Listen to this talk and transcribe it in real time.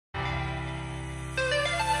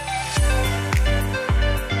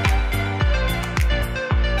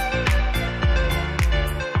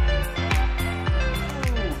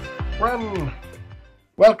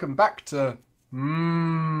Welcome back to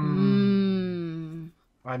I'm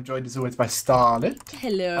joined as always by Starrlett.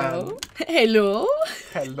 Hello. Hello.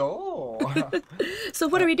 Hello. So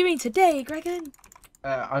what are we doing today, Gregan?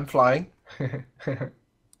 I'm flying. Are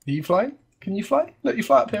you flying? Can you fly? Let you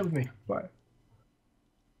fly up here with me. Fly.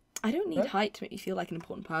 I don't need height to make me feel like an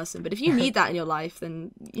important person, but if you need that in your life,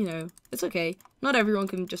 then, you know, it's okay. Not everyone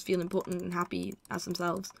can just feel important and happy as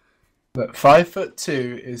themselves. Look,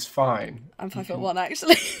 5'2" is fine. I'm 5'1",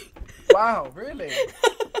 actually. Wow, really?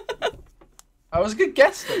 That was a good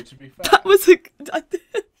guess, though, to be fair. That was a...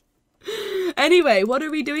 Anyway, what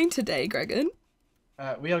are we doing today, Gregan?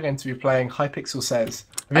 We are going to be playing Hypixel Says.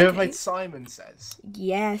 Have you ever played Simon Says?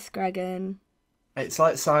 Yes, Gregan. It's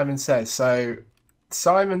like Simon Says. So,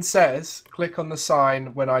 Simon Says, click on the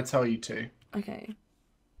sign when I tell you to. Okay.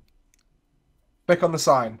 Click on the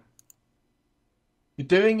sign. You're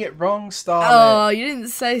doing it wrong, Starrlett. Oh, you didn't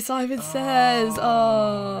say Simon Says.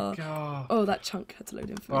 Oh, God. Oh, that chunk had to load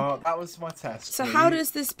in for me. Oh, that was my test. So how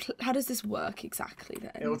does this work exactly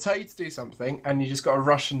then? It will tell you to do something, and you just got to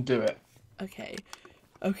rush and do it. Okay.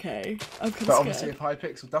 Okay. I'm kind of scared. But obviously, if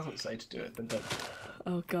Hypixel doesn't say to do it, then don't.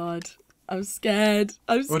 Oh God, I'm scared.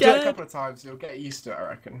 I'm scared. We'll do it a couple of times. You'll get used to it, I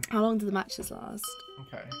reckon. How long do the matches last?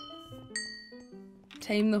 Okay.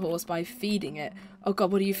 Tame the horse by feeding it. Oh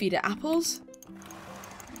God, what do you feed it? Apples?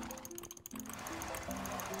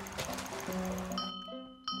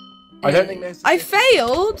 I don't think there's... I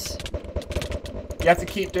failed! You have to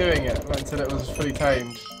keep doing it until it was fully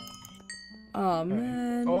tamed. Oh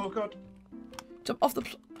man. Oh God. Jump off the...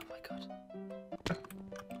 Oh my God.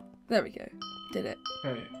 There we go. Did it.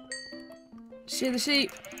 Okay. Shear the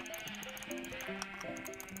sheep.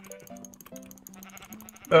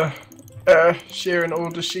 Shearing all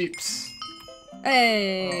the sheeps.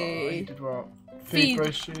 Hey. Oh, you did well. Feed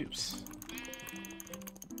those sheeps.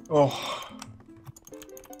 Oh.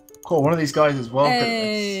 Cool, one of these guys is well good at this.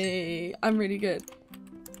 Hey. I'm really good.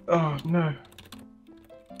 Oh, no.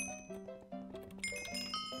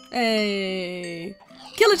 Hey.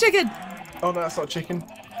 Kill a chicken! Oh, no, that's not chicken.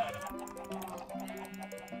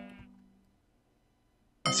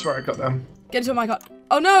 I swear I got them. Get into a minecart.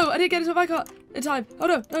 Oh no, I didn't get into a minecart in time. Oh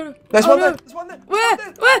no, no, no. There's one there. There's one there. Where?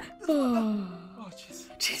 Where? Oh, jeez.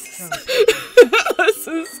 Jesus. That was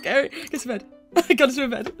so scary. Get to bed. I got into a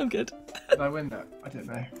bed. I'm good. Did I win that? I don't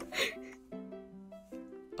know.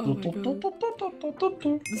 Oh my God.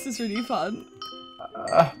 This is really fun.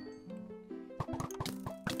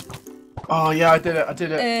 Oh yeah, I did it. I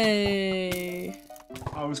did it. Hey.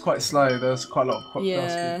 I was quite slow. There was quite a lot of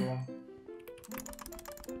fast people.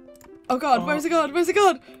 Oh God, where's it gone? Where's it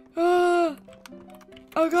gone? Oh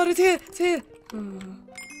God, it's here. It's here. Oh.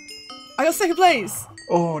 I got second place.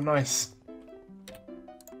 Oh, nice.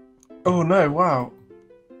 Oh no, wow.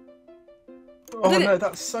 Oh no,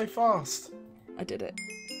 that's so fast. I did it.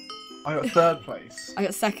 I got third place. I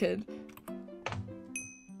got second.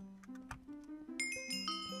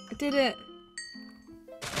 I did it.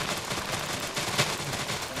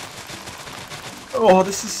 Oh,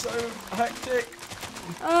 this is so hectic.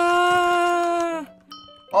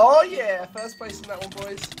 Oh yeah, first place in that one,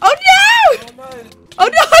 boys. Oh no! Oh no! Oh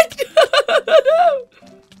no! Oh no!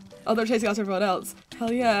 Oh, they're chasing after everyone else.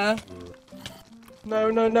 Hell yeah!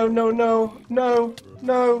 No, no, no, no, no, no,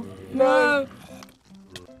 no, no!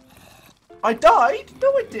 I died? No,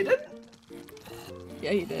 I didn't.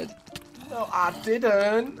 Yeah, you did. No, I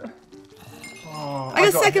didn't. Oh,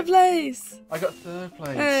 I got second place. I got third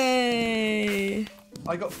place. Hey.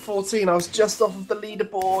 I got 14. I was just off of the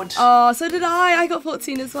leaderboard. Oh, so did I. I got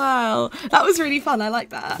 14 as well. That was really fun. I like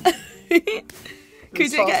that. Could we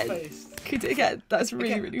do it again? Could we do it again? That's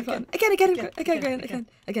really fun. Again.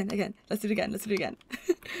 Let's do it again. Let's do it again.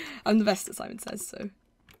 I'm the best at Simon Says, so.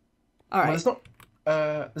 All right. Well,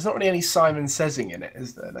 there's not really any Simon Saysing in it,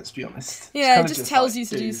 is there? Let's be honest. Yeah, it just tells you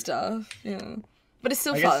to do stuff. Yeah, but it's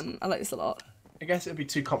still fun. I like this a lot. I guess it would be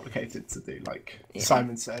too complicated to do, like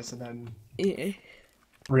Simon Says and then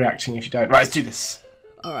reacting if you don't. Right, let's do this.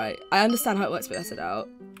 All right, I understand how it works, but let's it out.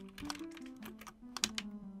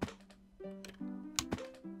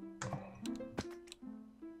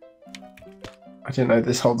 I didn't know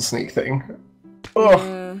this whole sneak thing.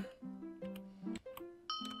 Oh.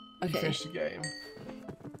 Okay. Finish the game.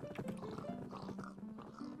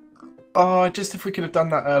 Oh, just if we could have done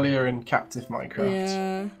that earlier in Captive Minecraft.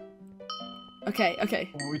 Yeah. Okay.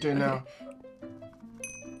 What are we doing now?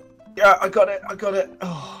 Yeah, I got it.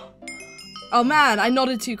 Oh. Oh man, I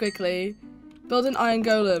nodded too quickly. Build an iron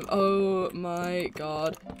golem. Oh my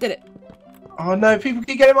God. Did it. Oh no, people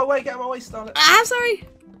keep getting in my way. Get out of my way, Starrlett. I'm sorry.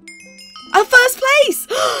 I'm first place!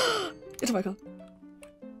 Into my car.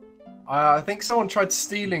 I think someone tried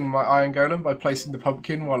stealing my iron golem by placing the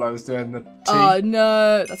pumpkin while I was doing the tea. Oh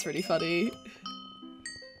no, that's really funny.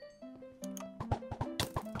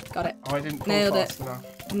 Got it. Oh, I didn't pull Nailed fast it.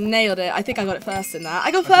 enough. Nailed it. I think I got it first in that.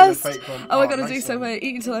 I got I did a first! fake one. Oh, I gotta nice do so one. wait.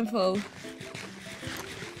 Eat until I'm full.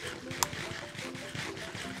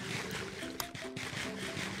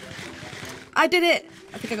 I did it!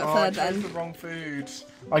 I think I got third I chose then. the wrong food.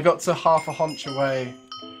 I got to half a haunch away.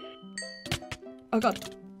 Oh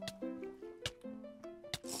god.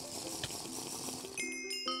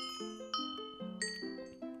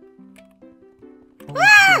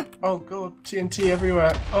 Oh, oh god, TNT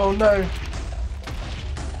everywhere. Oh no.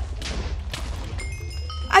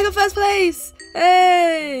 I got first place!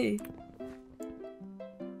 Hey!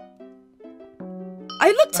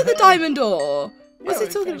 I looked at the diamond door. What's Yeah,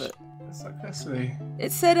 he talking about? Successfully.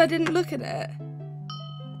 It said I didn't look at it.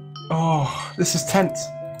 Oh, this is tense.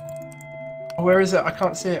 Oh, where is it? I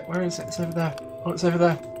can't see it. Where is it? It's over there. Oh, it's over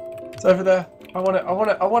there. It's over there. I want it. I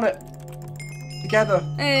want it. I want it. Together.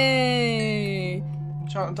 Hey!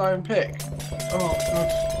 Enchant and diamond pick. Oh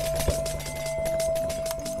god.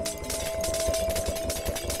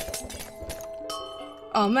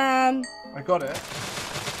 Oh man. I got it.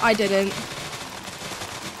 I didn't.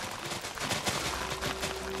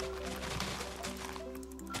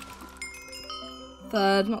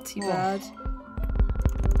 Third, not too bad.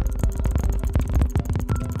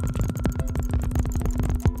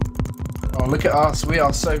 Oh, look at us. We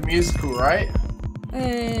are so musical, right?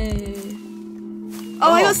 Hey.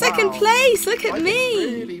 Oh, I got second wow. place. Look at I me.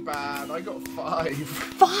 did really bad. I got 5.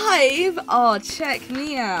 5? Oh, check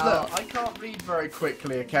me out. Look, I can't read very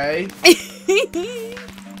quickly, okay?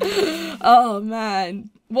 Oh, man.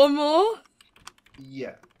 One more?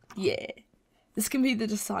 Yeah. Yeah. This can be the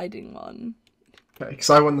deciding one. Okay, because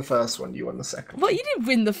I won the first one, you won the second. What? You didn't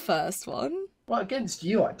win the first one? Well, against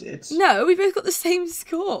you I did. No, we both got the same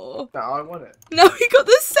score. No, I won it. No, we got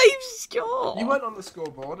the same score. You weren't on the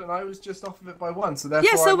scoreboard, and I was just off of it by 1, so therefore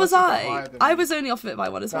Yeah, so was must have got higher I. than I you. was only off of it by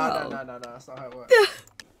 1 as well. No, that's not how it works.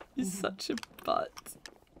 You're such a butt.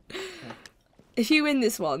 If you win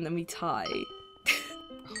this one, then we tie.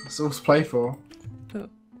 It's all to play for. Oh.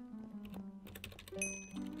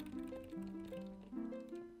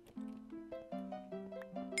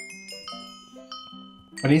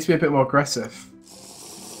 I need to be a bit more aggressive.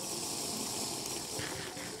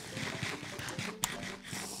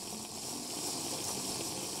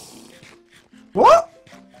 What?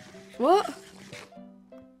 What?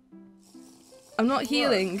 I'm not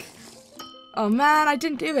healing. Oh man, I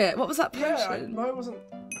didn't do it. What was that potion? Mine wasn't.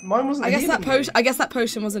 Mine wasn't. I guess that healing me. potion. I guess that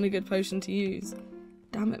potion wasn't a good potion to use.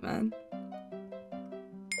 Damn it, man.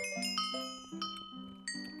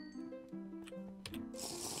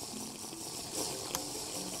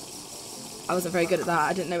 I wasn't very good at that.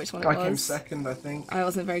 I didn't know which one it was. I came second, I think. I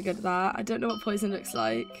wasn't very good at that. I don't know what poison looks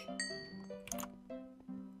like.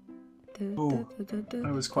 Ooh,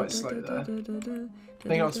 I was quite slow there. I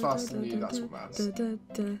think I was faster than you, that's what matters.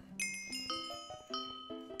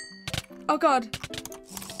 Oh god!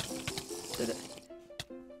 Did it?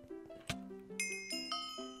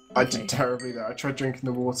 I did terribly there. I tried drinking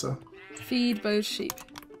the water. Feed both sheep.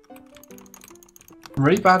 I'm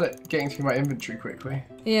really bad at getting through my inventory quickly.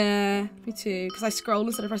 Yeah, me too. Because I scroll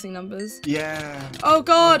instead of pressing numbers. Yeah. Oh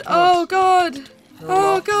god! Oh god!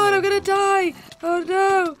 Oh god! me. I'm gonna die! Oh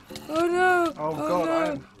no! Oh no! Oh god, no. I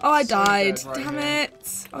am Oh, I so died! dead right Damn here.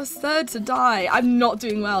 it! I was third to die. I'm not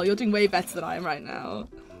doing well. You're doing way better than I am right now.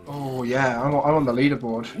 Oh yeah, I'm on the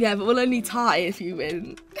leaderboard. Yeah, but we'll only tie if you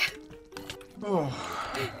win. Oh.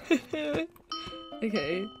 Okay.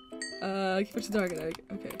 Keep it to Dragon Egg.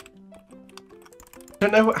 Okay. I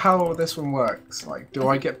don't know how this one works. Like, do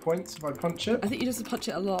I get points if I punch it? I think you just punch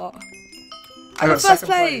it a lot. I got first second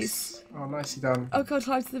place. Oh, nicely done. Oh god,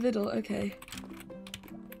 climb to the middle. Okay.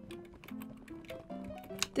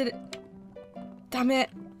 Did it? Damn it!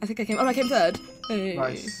 I think I came. Oh, no, I came third. Hey.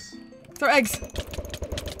 Nice. Throw eggs.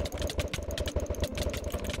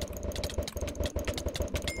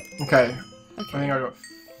 Okay. Okay. I think I got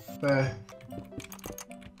there.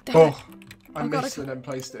 Damn Oh, it. I Oh, God, missed and then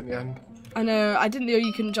placed it in the end. I know. I didn't know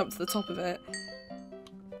you couldn't jump to the top of it.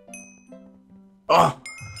 Oh!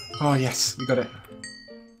 Oh yes, we got it.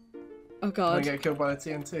 Oh I god. get killed by the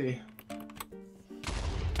TNT.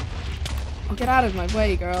 Oh, get out of my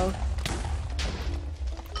way, girl.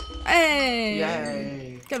 Hey!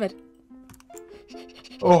 Yay! Go to bed.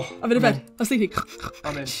 Oh! I'm in a bed. I'm sleeping.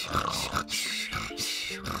 I'm in.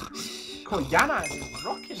 Cool, Yana is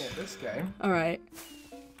rocking it this game. Alright.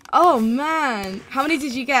 Oh man. How many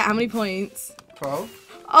did you get? How many points? 12.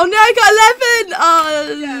 Oh no, I got 11!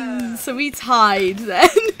 Oh, Yeah. so we tied then.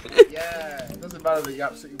 Yeah, it doesn't matter that you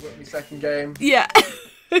absolutely whooped me second game. Yeah.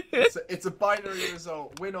 It's a binary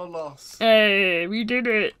result, win or loss. Hey, we did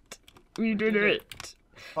it. We did it.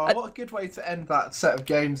 Oh, what a good way to end that set of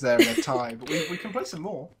games there in a tie. But we can play some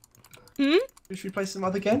more. Hmm? Should we play some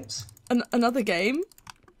other games? Another game?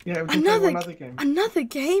 Yeah, we can play one other game. Another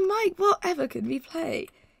game, Mike? Whatever could we play?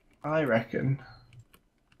 I reckon.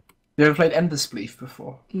 You ever played Ender Spleef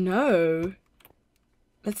before? No.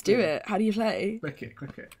 Let's do it. How do you play? Click it.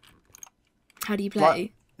 How do you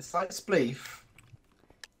play? It's like Spleef,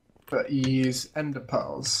 but you use Ender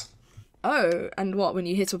Pearls. Oh, and what? When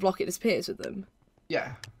you hit a block, it disappears with them?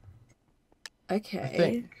 Yeah. Okay. I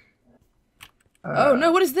think. Oh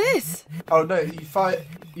no! What is this? Oh no! You fire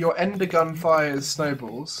your Ender gun fires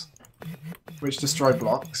snowballs, which destroy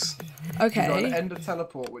blocks. Okay. You got an Ender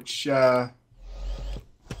teleport, which is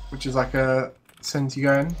like a sends you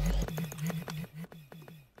going.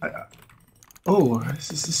 Oh,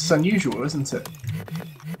 this is unusual, isn't it?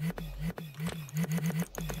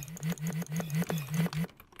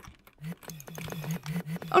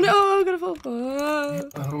 Oh no! I'm gonna fall.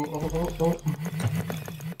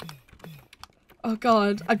 Oh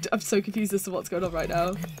god! I'm so confused as to what's going on right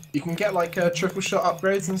now. You can get like triple shot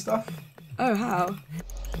upgrades and stuff. Oh, how?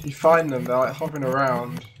 You find them, they're like hovering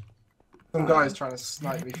around. Some guy's trying to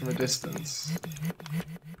snipe me from a distance.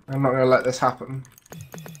 I'm not going to let this happen.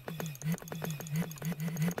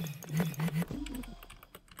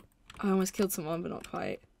 I almost killed someone, but not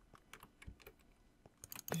quite.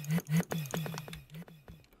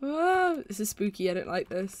 Oh, this is spooky. I don't like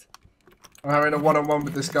this. I'm having a one-on-one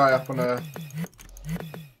with this guy up on a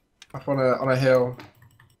hill.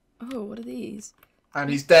 Oh, what are these? And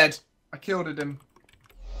he's dead. I killed him.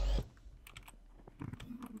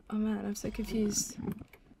 Oh man, I'm so confused.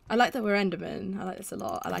 I like that we're Endermen. I like this a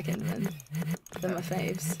lot. I like Endermen. They're my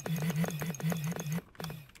faves.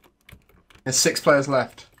 There's 6 players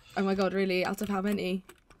left. Oh my god, really? Out of how many?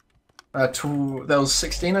 There was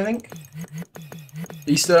 16, I think.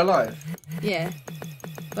 Are you still alive? Yeah.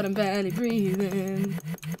 But I'm barely breathing.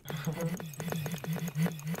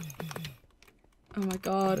 Oh my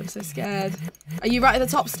god, I'm so scared. Are you right at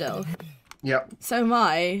the top still? Yep. So am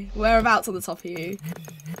I. Whereabouts on the top are you?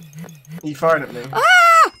 Are you firing at me?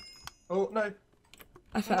 Ah! Oh no.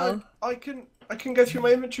 I fell. No, I can go through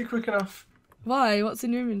my inventory quick enough. Why? What's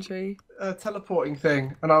in your inventory? A teleporting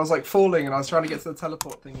thing, and I was like falling, and I was trying to get to the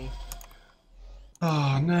teleport thingy.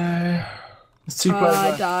 Oh no. There's 2 players I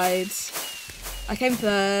left. died. I came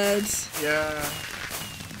third. Yeah.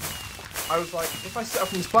 I was like, if I sit up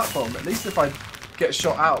on this platform, at least if I get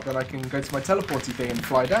shot out, then I can go to my teleporty thing and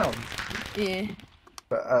fly down. Yeah.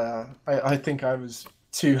 But I think I was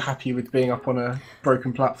too happy with being up on a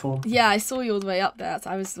broken platform. Yeah, I saw you all the way up there,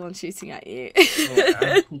 so I was the one shooting at you.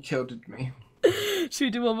 Yeah, you killed me. Should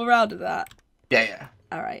we do one more round of that? Yeah.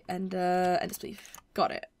 Alright, and Ender Spleef.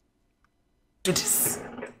 Got it. Do this.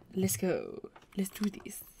 Let's go. Let's do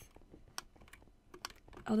this.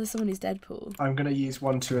 Oh, there's someone who's Deadpool. I'm gonna use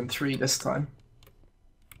 1, 2, and 3 this time.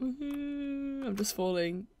 I'm just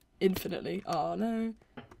falling infinitely. Oh no.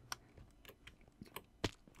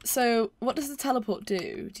 So, what does the teleport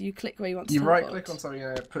do? Do you click where you want to teleport? You right click on something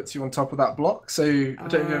and it puts you on top of that block, so I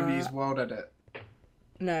don't know if you ever use World Edit.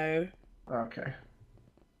 No. Okay.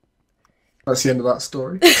 That's the end of that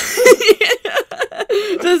story.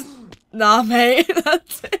 Just, nah mate,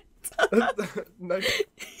 that's it. No.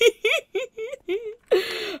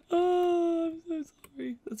 Oh, I'm so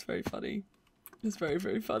sorry. That's very funny. It's very,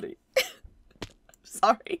 very funny.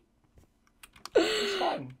 Sorry. It's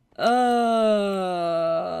fine.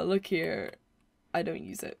 Look here. I don't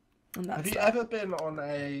use it. And that's Have you that. ever been on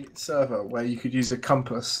a server where you could use a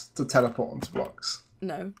compass to teleport onto blocks?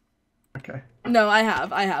 No. Okay. No, I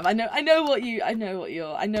have. I know what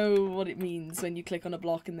it means when you click on a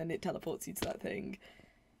block and then it teleports you to that thing.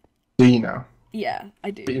 Do you now? Yeah,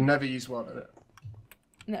 I do. But you never use World Edit?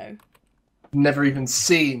 No. Never even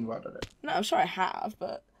seen World Edit? No, I'm sure I have,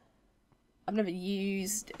 but I've never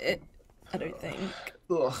used it. I don't think.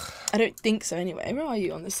 Ugh. I don't think so anyway. Where are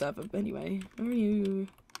you on this server anyway? Where are you?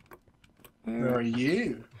 Where are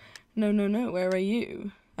you? No. Where are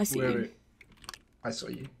you? I see you. I saw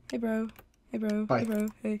you. Hey, bro. Hey, bro. Hi. Hey, bro.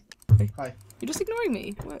 Hey. Hi. You're just ignoring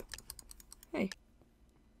me. What? Hey.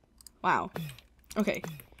 Wow. Okay.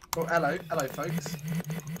 Oh, hello, folks.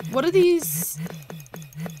 What are these?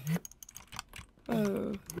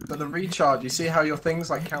 Oh. So the recharge, you see how your thing's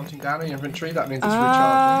like counting down in your inventory? That means it's recharging.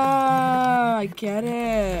 Ah, I get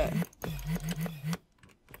it.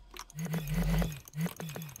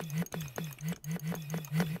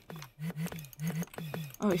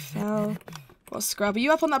 Oh, he fell. What a scrub. Are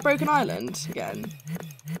you up on that broken island again?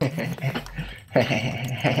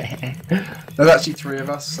 There's actually 3 of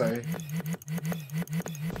us, so...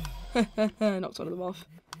 Knocked one of them off.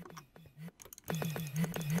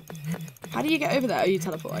 How do you get over there? Oh, you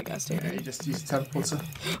teleport, I guess, don't you? Yeah, you just use the teleporter.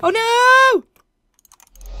 Oh, no!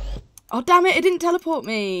 Oh, damn it. It didn't teleport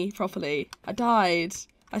me properly. I died.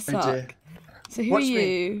 I suck. Oh, dear. So who Watch are you?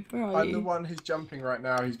 me. Where are I'm you? the one who's jumping right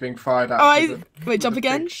now. He's being fired at. Oh, wait, jump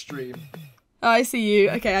again? Big stream. Oh, I see you.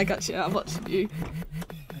 Okay, I got you. I'm watching you.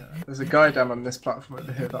 Yeah, there's a guy down on this platform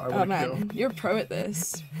over here that I want to kill. Oh, man. You're a pro at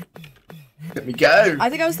this. Let me go! I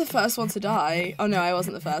think I was the first one to die. Oh, no, I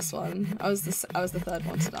wasn't the first one. I was the 3rd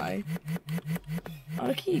one to die. Oh,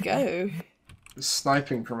 look at you go. There's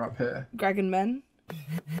sniping from up here. Greg and Men.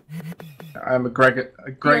 I am a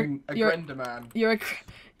Grender man. You're a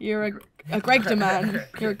Gregda man.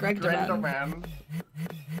 You're a Gregda man.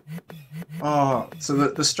 Oh, so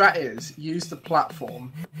the strat is use the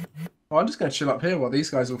platform. Oh, I'm just going to chill up here while these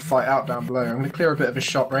guys will fight out down below. I'm going to clear a bit of a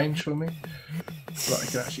shot range for me, so that I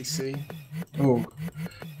can actually see. Oh.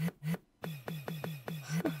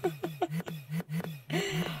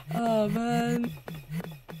 Oh man.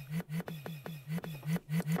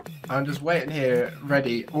 I'm just waiting here,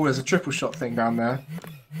 ready. Oh, there's a triple shot thing down there.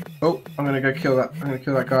 Oh, I'm gonna go kill that. I'm gonna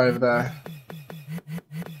kill that guy over there.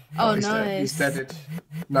 Oh, he's nice. Dead. He's deaded.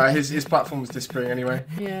 No, his platform was disappearing anyway.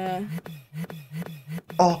 Yeah.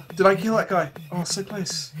 Oh, did I kill that guy? Oh, so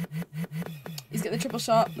close. He's getting the triple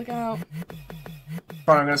shot. Look out.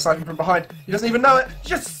 Fine, I'm gonna snipe him from behind. He doesn't even know it.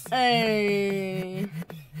 Yes. Hey.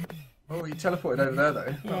 Oh, he teleported over there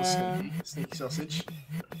though. That was Yeah. sneaky sausage.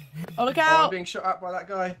 Oh, look Oh, I'm out. being shot at by that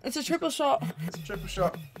guy. It's a triple shot. It's a triple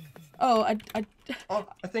shot. Oh, Oh,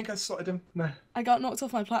 I think I slotted him. No. I got knocked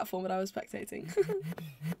off my platform when I was spectating.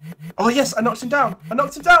 Oh yes, I knocked him down. I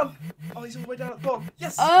knocked him down. Oh, he's all the way down at the bottom.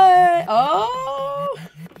 Yes. Oh.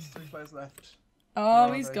 There's 3 players left.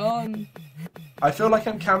 Oh, he's gone. I feel like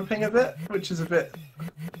I'm camping a bit, which is a bit...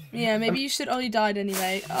 Yeah, maybe you should. Oh, you died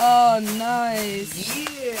anyway. Oh, nice.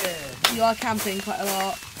 Yeah! You are camping quite a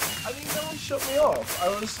lot. I mean, no one shot me off. I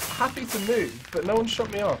was happy to move, but no one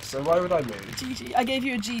shot me off, so why would I move? GG. I gave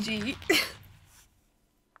you a GG.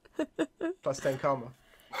 Plus 10 karma.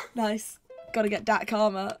 Nice. Gotta get that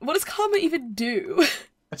karma. What does karma even do?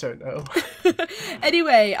 I don't know.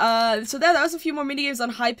 Anyway, so that was a few more minigames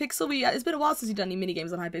on Hypixel. It's been a while since we've done any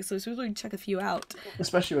minigames on Hypixel, so we'll really check a few out.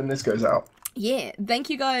 Especially when this goes out. Yeah, thank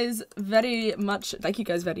you guys very much. Thank you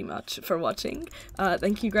guys very much for watching.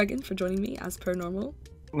 Thank you, Gregan, for joining me as per normal.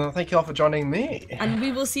 Well, thank you all for joining me. And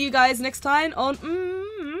we will see you guys next time on.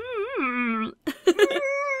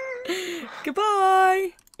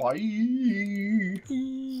 Goodbye. Bye.